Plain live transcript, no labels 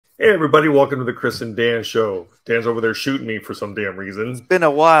Hey everybody, welcome to the Chris and Dan show. Dan's over there shooting me for some damn reason. It's been a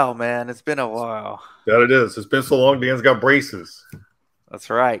while, man. It's been a while. That it is. It's been so long, Dan's got braces. That's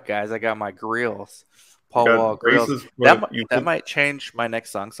right, guys. I got my grills. You Paul got Wall grills. braces. That might change my next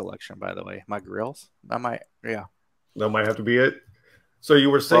song selection, by the way. My grills. That might, yeah. That might have to be it. So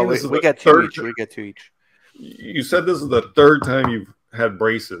you were saying we got two each. We got two each. You said this is the third time you've had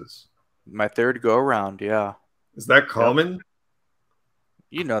braces. My third go around, yeah. Is that common? Yep.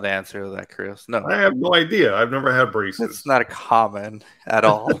 You know the answer to that, Chris. No. I have no idea. I've never had braces. It's not common at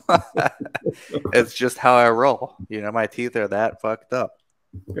all. It's just how I roll. You know, my teeth are that fucked up.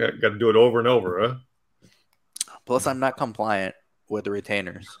 Yeah, got to do it over and over, huh? Plus, I'm not compliant with the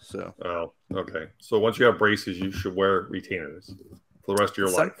retainers. So. Oh, okay. So once you have braces, you should wear retainers for the rest of your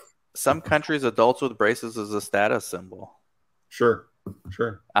life. Some countries, adults with braces is a status symbol. Sure,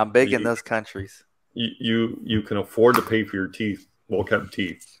 sure. I'm big in those countries. You can afford to pay for your teeth. Well-kept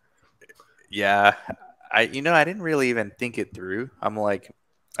teeth. Yeah. I didn't really even think it through. I'm like,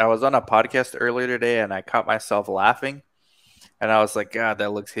 I was on a podcast earlier today and I caught myself laughing and I was like, God,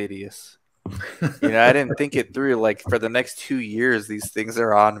 that looks hideous. I didn't think it through. Like for the next 2 years, these things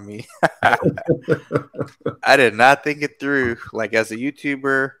are on me. I did not think it through. Like as a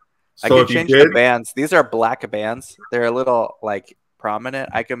YouTuber, I can change the bands. These are black bands. They're a little like prominent.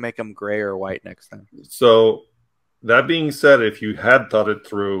 I can make them gray or white next time. So that being said, if you had thought it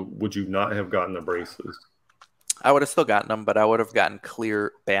through, would you not have gotten the braces? I would have still gotten them, but I would have gotten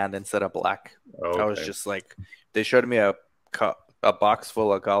clear band instead of black. Okay. I was just like, they showed me a box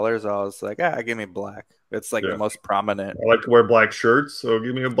full of colors. I was like, give me black. It's like the most prominent. I like to wear black shirts, so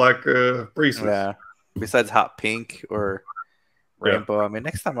give me a black bracelet. Yeah. Besides hot pink or rainbow. Yeah. I mean,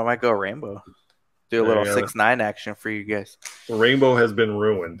 next time I might go rainbow. Do a little 6ix9ine action for you guys. The rainbow has been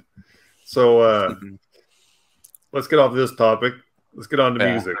ruined. So, let's get off this topic. Let's get on to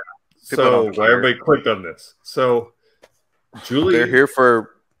music. So everybody clicked on this. So Julie, they're here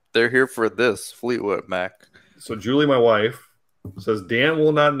for this Fleetwood Mac. So Julie, my wife, says Dan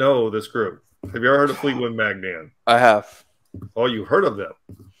will not know this group. Have you ever heard of Fleetwood Mac, Dan? I have. Oh, you heard of them?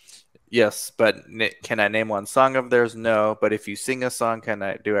 Yes, but can I name one song of theirs? No. But if you sing a song,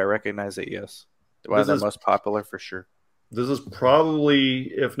 do I recognize it? Yes. One of the most popular for sure. This is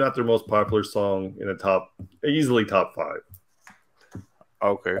probably, if not their most popular song, in the easily top 5.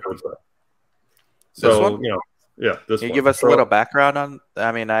 Okay. So, this Can you give us a little background on?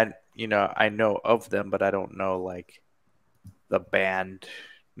 I mean, I know of them, but I don't know like the band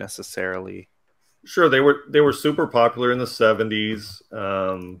necessarily. Sure, they were super popular in the 70s,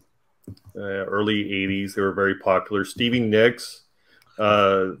 early 80s. They were very popular. Stevie Nicks,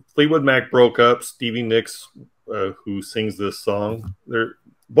 Fleetwood Mac broke up. Stevie Nicks, who sings this song, they're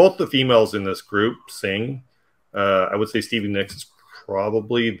both the females in this group sing. I would say Stevie Nicks is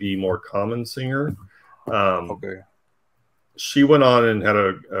probably the more common singer. Okay. She went on and had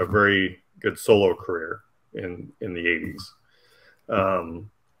a very good solo career in the 80s.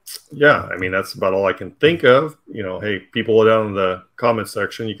 Yeah, I mean, that's about all I can think of. Hey, people down in the comment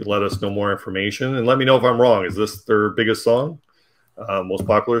section, you can let us know more information and let me know if I'm wrong. Is this their biggest song? Most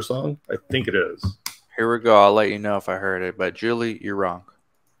popular song? I think it is. Here we go. I'll let you know if I heard it. But Julie, you're wrong.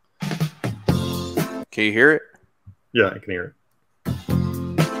 Can you hear it? Yeah, I can hear it.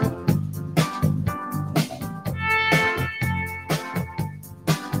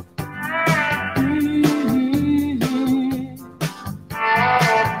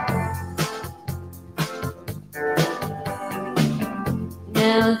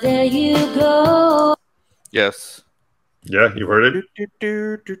 Now there you go. Yes. Yeah, you heard it?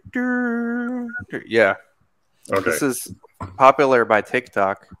 Yeah. Okay. This is popular by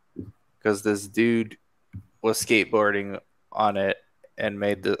TikTok because this dude was skateboarding on it and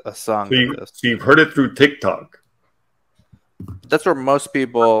made a song. So you've heard it through TikTok? That's where most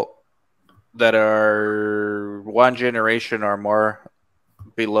people that are one generation or more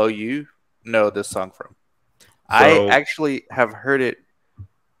below you know this song from. I actually have heard it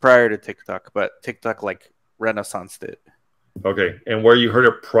prior to TikTok, but TikTok like renaissanced it. Okay, and where you heard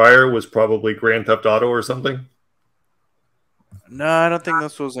it prior was probably Grand Theft Auto or something? No, I don't think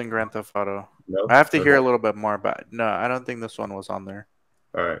this was in Grand Theft Auto. No? I have to hear a little bit more, but no, I don't think this one was on there.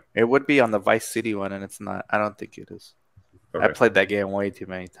 All right. It would be on the Vice City one, and it's not. I don't think it is. Okay. I played that game way too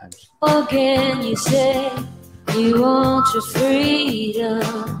many times. Again, you say you want your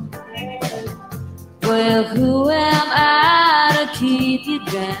freedom. Well, who am I to keep you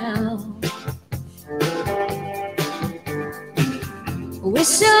down?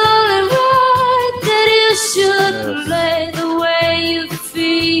 It's only right that you should play the way you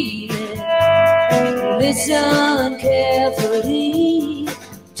feel it. Listen carefully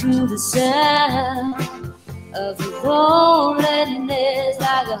to the sound of your loneliness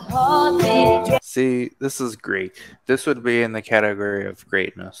like a heartbeat. See, this is great. This would be in the category of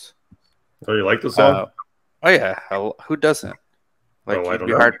greatness. Oh, you like the song? Oh yeah, who doesn't? Like, I you'd don't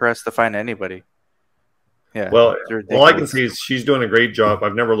be know. hard pressed to find anybody. Yeah. Well, it's all I can ridiculous. say is she's doing a great job.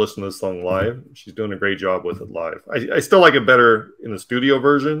 I've never listened to this song live. She's doing a great job with it live. I still like it better in the studio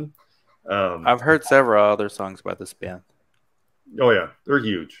version. I've heard several other songs by this band. Oh yeah, they're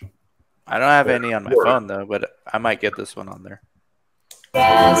huge. I don't have any on my Sure. phone though, but I might get this one on there.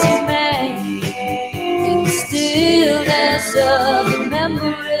 As you may, in the stillness of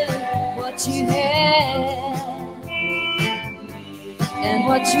remembering what you had and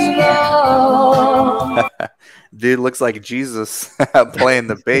what you lost. Dude looks like Jesus playing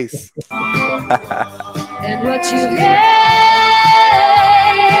the bass. And what you had,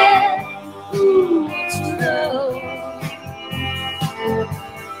 ooh, what you know.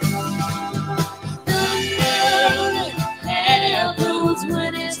 The moon happens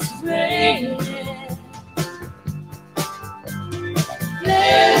when it's raining.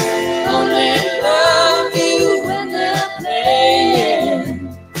 They only love you when they're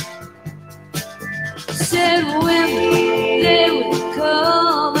playing. Said women, they would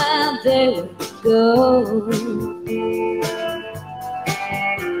come and they would go.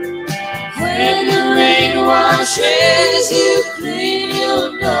 When the rain washes you clean,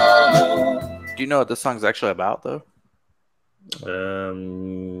 you'll know. Do you know what this song's actually about though?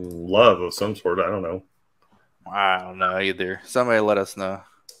 Love of some sort. I don't know. I don't know either. Somebody let us know.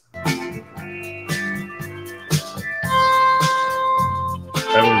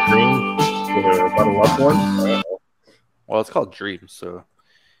 Having dreams about a loved one. I don't know. Well, it's called Dreams, so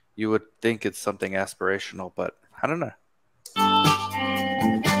you would think it's something aspirational, but I don't know.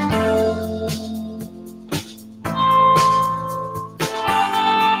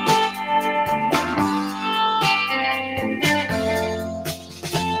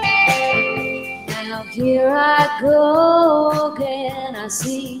 Now here I go again. I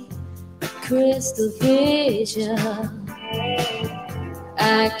see crystal vision.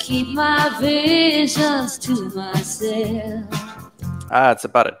 I keep my visions to myself. It's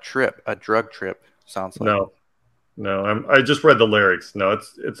about a trip, a drug trip. Sounds like. No. I just read the lyrics. No,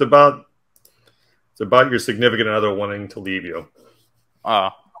 it's about your significant other wanting to leave you. Oh,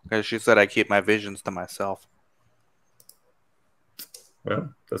 because she said I keep my visions to myself.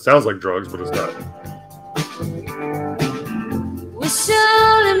 Well, that sounds like drugs, but it's not. Wish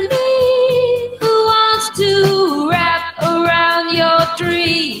only me who wants to wrap around your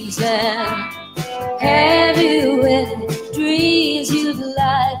dreams and have you in dreams you'd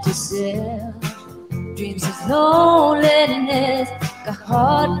like to sell. Dreams of loneliness, like a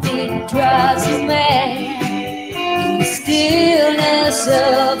heartbeat drives you mad. In the stillness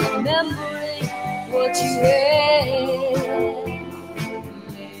of remembering what you had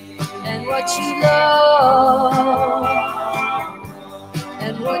and what you love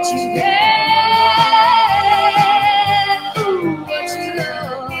and what you had, ooh, what you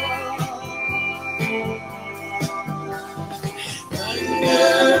love.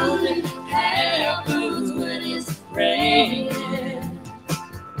 Nothing happens when it's raining.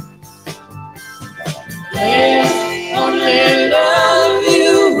 They only love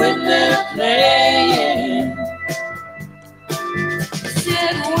you when they're playing.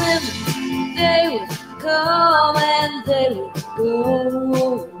 Said women, they would come and they would go.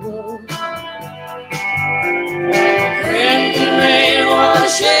 When the rain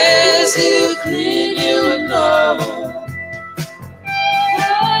washes you clean, you know.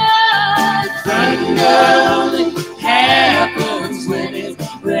 Thunder only happens when it's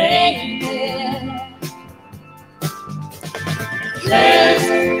raining. Let's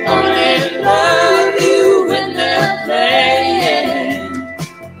only love you when they're playing.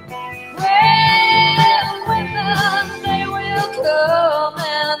 Well, women, they will come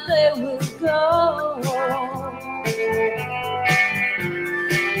and they will go.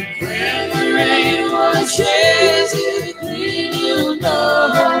 When the rain washes you clean, you know.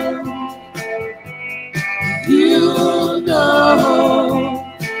 You know.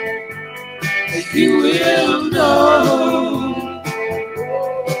 You will know.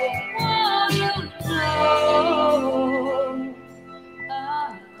 Oh, you know.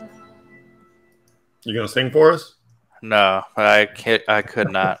 You gonna sing for us? No, I can't. I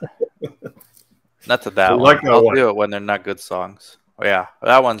could not. Not to that I one. like that I'll one. do it when they're not good songs. Oh, yeah,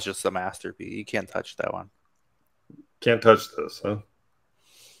 that one's just a masterpiece. You can't touch that one. Can't touch this, huh?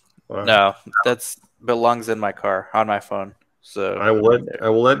 Wow. No, that's belongs in my car on my phone. So I will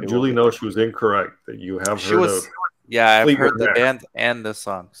let It Julie will- know she was incorrect. That you have she heard was of Yeah, I've Fleetwood heard the Mac. band and this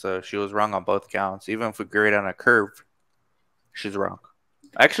song, so she was wrong on both counts. Even if we grade on a curve, she's wrong.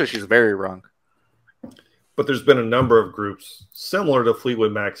 Actually, she's very wrong. But there's been a number of groups similar to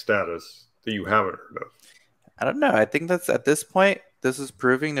Fleetwood Mac status that you haven't heard of. I don't know. I think that's at this point, this is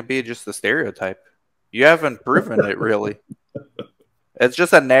proving to be just a stereotype. You haven't proven it really. It's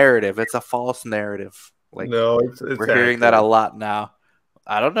just a narrative. It's a false narrative. Like No, it's we're hearing that a lot now.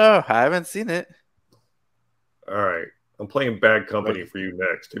 I don't know. I haven't seen it. All right. I'm playing Bad Company for you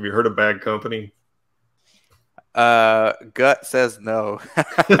next. Have you heard of Bad Company? Gut says no.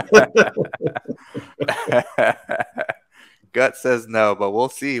 Gut says no, but we'll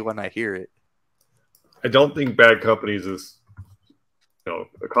see when I hear it. I don't think Bad Company is as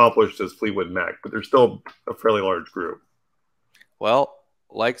accomplished as Fleetwood Mac, but they're still a fairly large group. Well,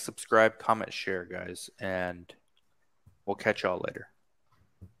 like, subscribe, comment, share, guys, and we'll catch y'all later.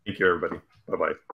 Thank you, everybody. Bye-bye.